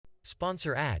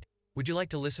Sponsor ad. Would you like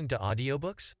to listen to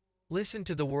audiobooks? Listen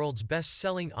to the world's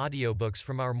best-selling audiobooks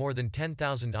from our more than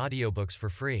 10,000 audiobooks for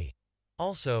free.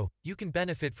 Also, you can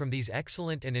benefit from these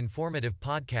excellent and informative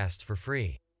podcasts for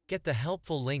free. Get the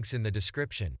helpful links in the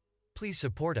description. Please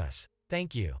support us.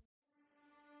 Thank you.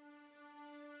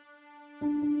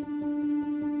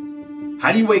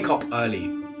 How do you wake up early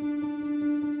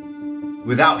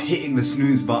without hitting the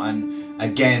snooze button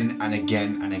again and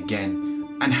again and again?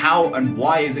 And how and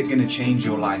why is it going to change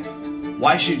your life?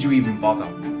 Why should you even bother?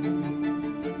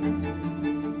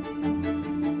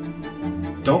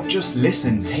 Don't just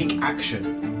listen, take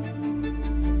action.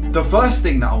 The first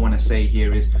thing that I want to say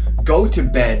here is go to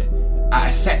bed at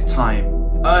a set time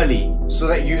early so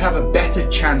that you have a better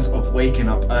chance of waking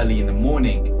up early in the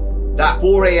morning. That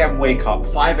 4 a.m. wake up,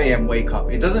 5 a.m. wake up,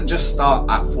 it doesn't just start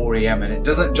at 4 a.m. and it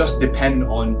doesn't just depend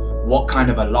on what kind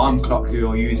of alarm clock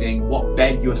you're using, what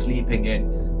bed you're sleeping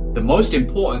in. The most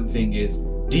important thing is,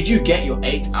 did you get your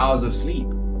 8 hours of sleep?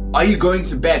 Are you going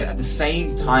to bed at the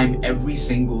same time every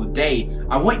single day?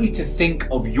 I want you to think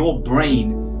of your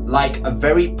brain like a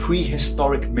very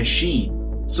prehistoric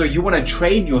machine. So you want to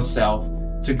train yourself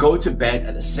to go to bed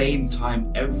at the same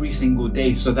time every single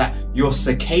day so that your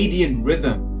circadian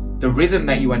rhythm, the rhythm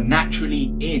that you are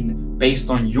naturally in based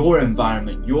on your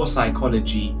environment, your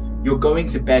psychology, you're going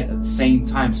to bed at the same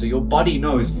time. So your body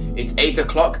knows it's 8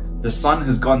 o'clock, the sun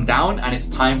has gone down and it's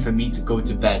time for me to go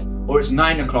to bed. Or it's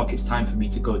 9 o'clock, it's time for me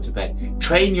to go to bed.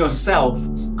 Train yourself,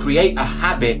 create a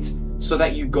habit so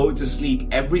that you go to sleep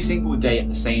every single day at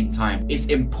the same time. It's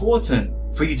important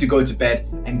for you to go to bed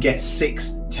and get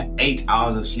 6 to 8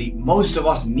 hours of sleep. Most of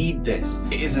us need this.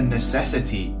 It is a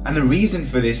necessity. And the reason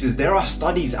for this is there are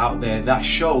studies out there that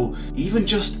show even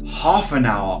just half an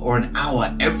hour or an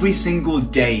hour every single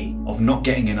day of not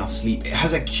getting enough sleep, it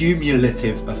has a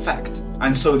cumulative effect.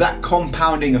 And so that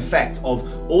compounding effect of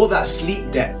all that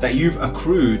sleep debt that you've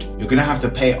accrued, you're gonna have to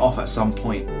pay it off at some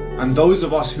point. And those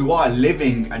of us who are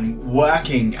living and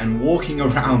working and walking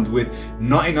around with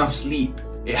not enough sleep,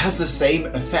 it has the same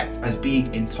effect as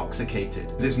being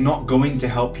intoxicated. It's not going to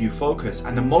help you focus.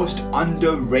 And the most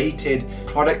underrated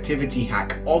productivity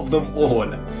hack of them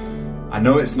all, I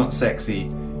know it's not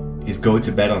sexy, is go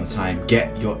to bed on time.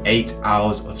 Get your 8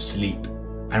 hours of sleep.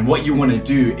 And what you want to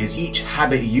do is each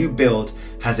habit you build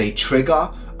has a trigger,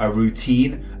 a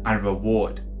routine, and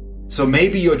reward. So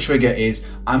maybe your trigger is,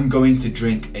 I'm going to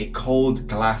drink a cold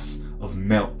glass of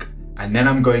milk. And then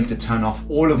I'm going to turn off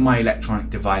all of my electronic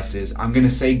devices. I'm going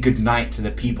to say goodnight to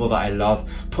the people that I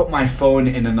love, put my phone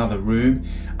in another room.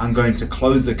 I'm going to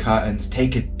close the curtains,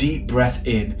 take a deep breath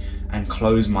in, and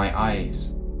close my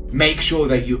eyes. Make sure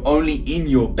that you only in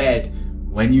your bed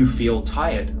when you feel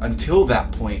tired. Until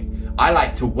that point, I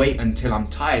like to wait until I'm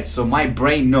tired so my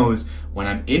brain knows when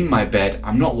I'm in my bed,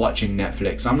 I'm not watching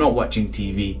Netflix, I'm not watching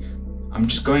TV, I'm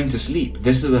just going to sleep.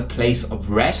 This is a place of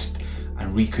rest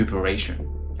and recuperation.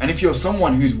 And if you're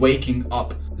someone who's waking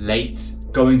up late,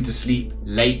 going to sleep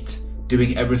late,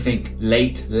 doing everything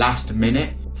late, last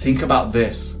minute, think about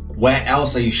this. Where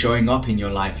else are you showing up in your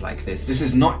life like this? This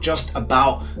is not just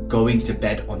about going to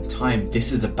bed on time.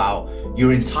 This is about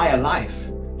your entire life,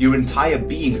 your entire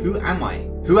being. Who am I?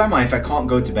 Who am I if I can't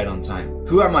go to bed on time?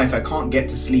 Who am I if I can't get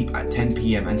to sleep at 10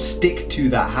 p.m. and stick to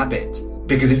that habit?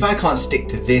 Because if I can't stick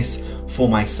to this for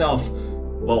myself,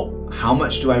 well, how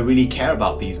much do I really care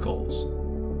about these goals?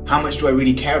 How much do I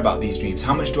really care about these dreams?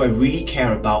 How much do I really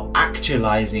care about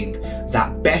actualizing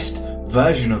that best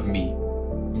version of me?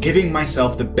 Giving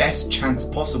myself the best chance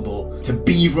possible to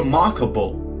be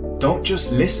remarkable. Don't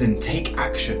just listen, take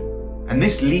action. And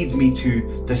this leads me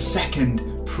to the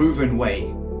second proven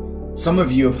way. Some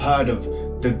of you have heard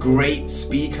of the great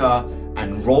speaker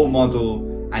and role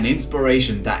model and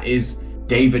inspiration that is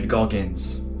David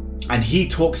Goggins. And he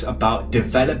talks about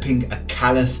developing a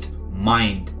calloused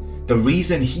mind. The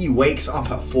reason he wakes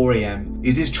up at 4 a.m.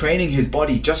 is he's training his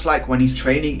body just like when he's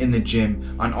training in the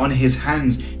gym, and on his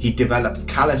hands he develops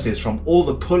calluses from all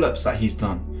the pull-ups that he's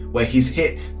done, where he's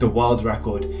hit the world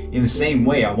record. In the same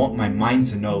way, I want my mind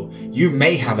to know you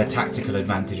may have a tactical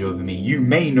advantage over me. You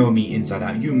may know me inside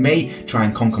out. You may try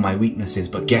and conquer my weaknesses,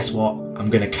 but guess what? I'm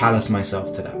going to callous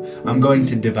myself to that. I'm going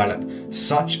to develop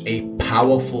such a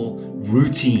powerful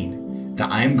routine that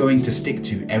I am going to stick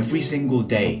to every single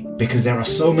day, because there are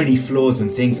so many flaws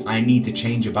and things I need to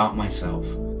change about myself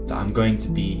that I'm going to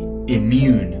be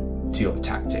immune to your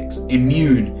tactics,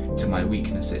 immune to my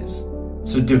weaknesses.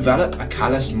 So develop a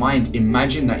calloused mind.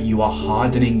 Imagine that you are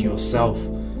hardening yourself.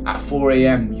 At 4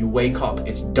 a.m. you wake up,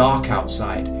 it's dark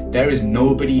outside. There is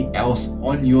nobody else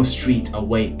on your street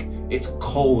awake. It's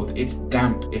cold, it's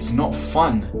damp, it's not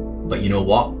fun. But you know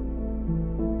what?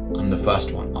 I'm the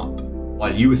first one up.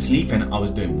 While you were sleeping, I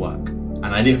was doing work.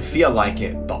 And I didn't feel like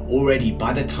it, but already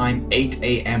by the time 8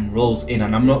 a.m. rolls in,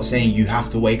 and I'm not saying you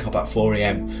have to wake up at 4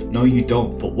 a.m. No, you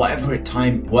don't. But whatever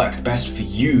time works best for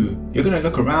you, you're going to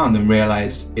look around and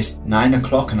realize it's 9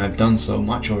 o'clock and I've done so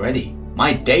much already.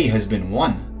 My day has been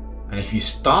won. And if you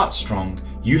start strong,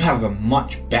 you have a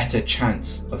much better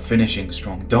chance of finishing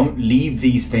strong. Don't leave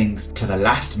these things to the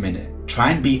last minute.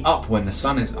 Try and be up when the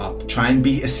sun is up. Try and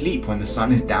be asleep when the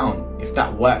sun is down, if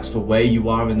that works for where you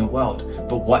are in the world.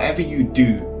 But whatever you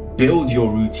do, build your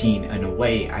routine in a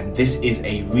way, and this is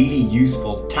a really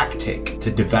useful tactic to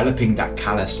developing that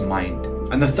calloused mind.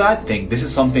 And the third thing, this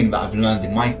is something that I've learned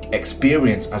in my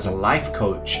experience as a life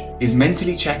coach, is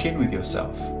mentally check in with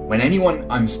yourself. When anyone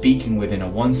I'm speaking with in a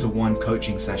one-to-one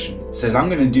coaching session says, I'm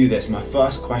going to do this, my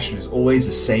first question is always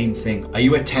the same thing. Are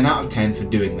you a 10 out of 10 for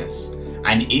doing this?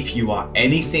 And if you are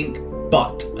anything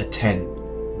but a 10,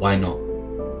 why not?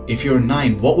 If you're a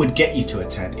 9, what would get you to a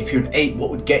 10? If you're an 8, what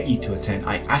would get you to a 10?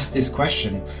 I ask this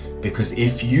question because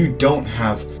if you don't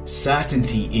have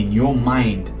certainty in your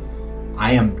mind,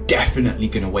 I am definitely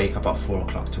going to wake up at 4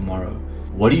 o'clock tomorrow.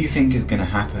 What do you think is going to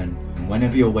happen? And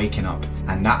whenever you're waking up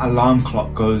and that alarm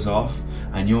clock goes off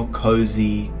and you're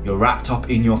cozy, you're wrapped up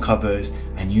in your covers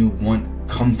and you want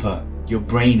comfort. Your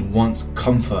brain wants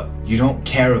comfort. You don't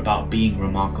care about being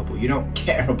remarkable. You don't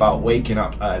care about waking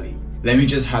up early. Let me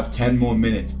just have 10 more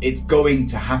minutes. It's going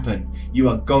to happen. You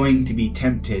are going to be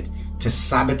tempted to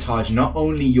sabotage not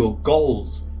only your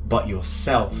goals, but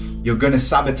yourself. You're going to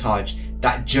sabotage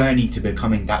that journey to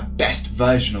becoming that best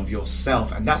version of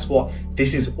yourself. And that's what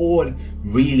this is all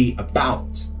really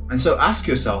about. And so ask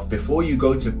yourself before you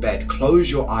go to bed,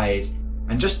 close your eyes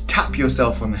and just tap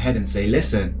yourself on the head and say,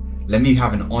 listen, let me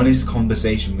have an honest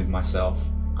conversation with myself.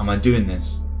 Am I doing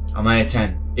this? Am I a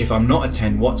 10? If I'm not a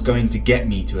 10, what's going to get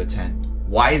me to a 10?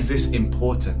 Why is this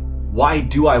important? Why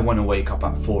do I want to wake up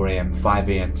at 4 a.m., 5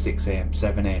 a.m., 6 a.m.,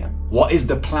 7 a.m.? What is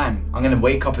the plan? I'm going to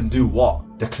wake up and do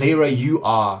what? The clearer you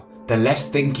are, the less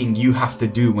thinking you have to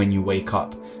do when you wake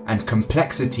up. And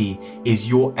complexity is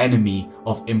your enemy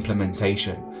of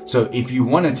implementation. So if you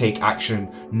want to take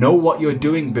action, know what you're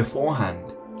doing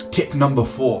beforehand. Tip number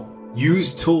 4.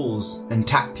 Use tools and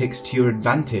tactics to your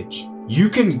advantage. You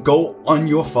can go on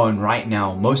your phone right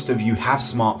now. Most of you have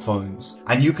smartphones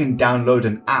and you can download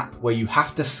an app where you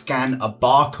have to scan a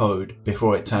barcode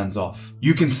before it turns off.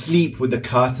 You can sleep with the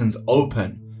curtains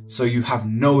open so you have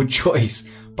no choice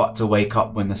but to wake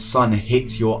up when the sun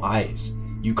hits your eyes.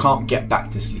 You can't get back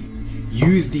to sleep.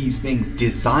 Use these things.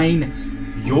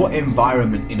 Design your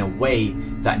environment in a way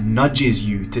that nudges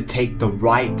you to take the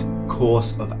right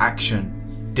course of action.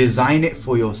 Design it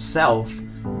for yourself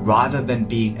rather than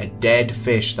being a dead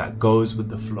fish that goes with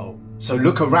the flow. So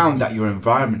look around at your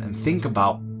environment and think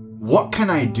about, what can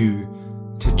I do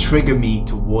to trigger me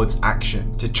towards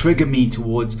action, to trigger me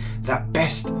towards that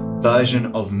best version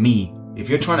of me? If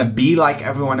you're trying to be like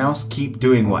everyone else, keep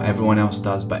doing what everyone else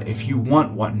does. But if you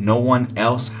want what no one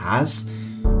else has,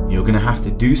 you're going to have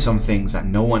to do some things that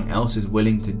no one else is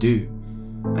willing to do.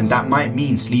 And that might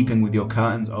mean sleeping with your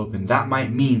curtains open. That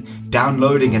might mean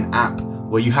downloading an app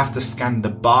where you have to scan the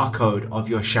barcode of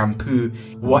your shampoo,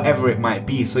 whatever it might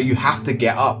be. So you have to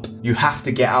get up. You have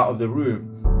to get out of the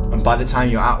room. And by the time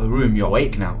you're out of the room, you're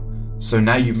awake now. So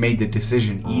now you've made the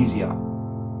decision easier.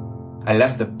 I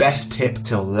left the best tip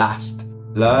till last.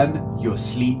 Learn your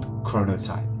sleep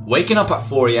chronotype. Waking up at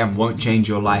 4 a.m. won't change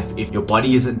your life if your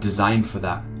body isn't designed for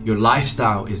that. Your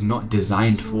lifestyle is not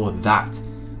designed for that.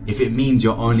 If it means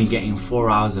you're only getting 4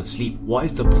 hours of sleep, what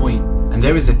is the point? And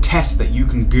there is a test that you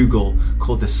can Google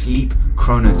called the sleep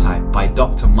chronotype by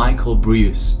Dr. Michael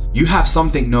Breus. You have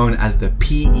something known as the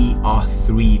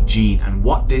PER3 gene, and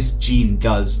what this gene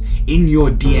does in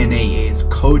your DNA is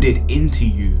coded into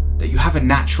you that you have a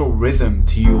natural rhythm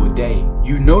to your day.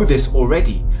 You know this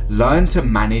already. Learn to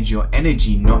manage your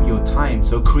energy, not your time.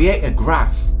 So create a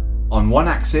graph. On one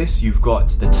axis, you've got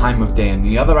the time of day, and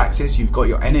the other axis, you've got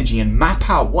your energy, and map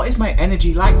out what is my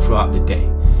energy like throughout the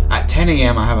day. At 10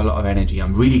 a.m, I have a lot of energy.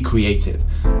 I'm really creative.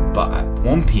 But at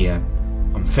 1 p.m,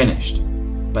 I'm finished.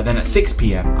 But then at 6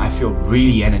 p.m, I feel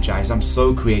really energized. I'm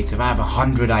so creative. I have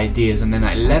 100 ideas. And then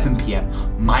at 11 p.m,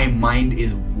 my mind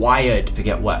is wired to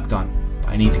get work done.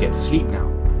 But I need to get to sleep now.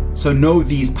 So know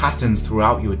these patterns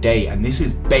throughout your day, and this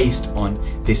is based on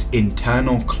this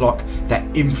internal clock that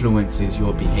influences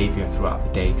your behavior throughout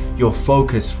the day, your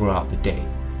focus throughout the day.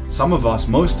 Some of us,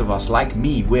 most of us, like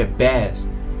me, we're bears.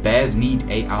 Bears need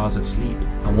 8 hours of sleep.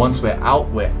 And once we're out,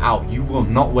 we're out. You will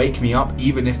not wake me up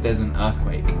even if there's an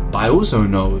earthquake. But I also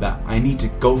know that I need to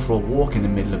go for a walk in the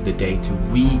middle of the day to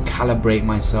recalibrate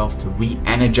myself, to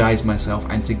re-energize myself,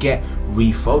 and to get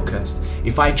refocused.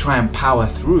 If I try and power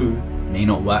through, it may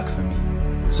not work for me.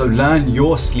 So learn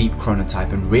your sleep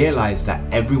chronotype and realize that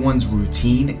everyone's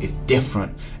routine is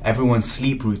different. Everyone's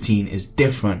sleep routine is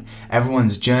different.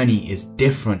 Everyone's journey is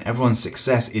different. Everyone's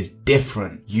success is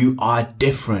different. You are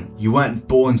different. You weren't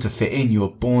born to fit in. You were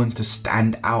born to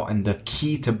stand out. And the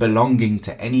key to belonging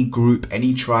to any group,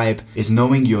 any tribe, is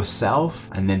knowing yourself,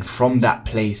 and then from that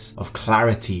place of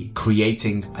clarity,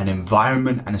 creating an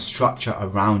environment and a structure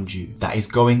around you that is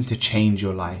going to change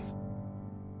your life.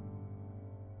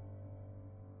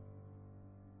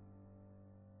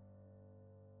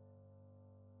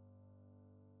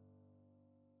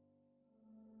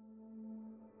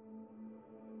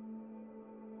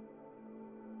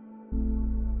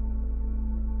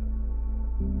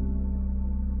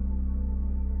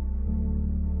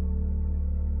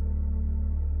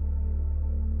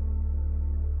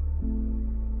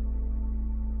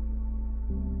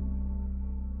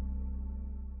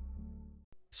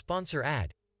 Sponsor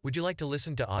ad. Would you like to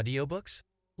listen to audiobooks?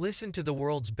 Listen to the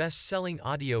world's best-selling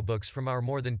audiobooks from our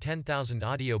more than 10,000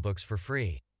 audiobooks for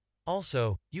free.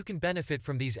 Also, you can benefit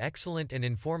from these excellent and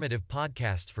informative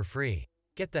podcasts for free.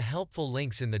 Get the helpful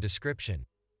links in the description.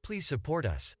 Please support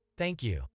us. Thank you.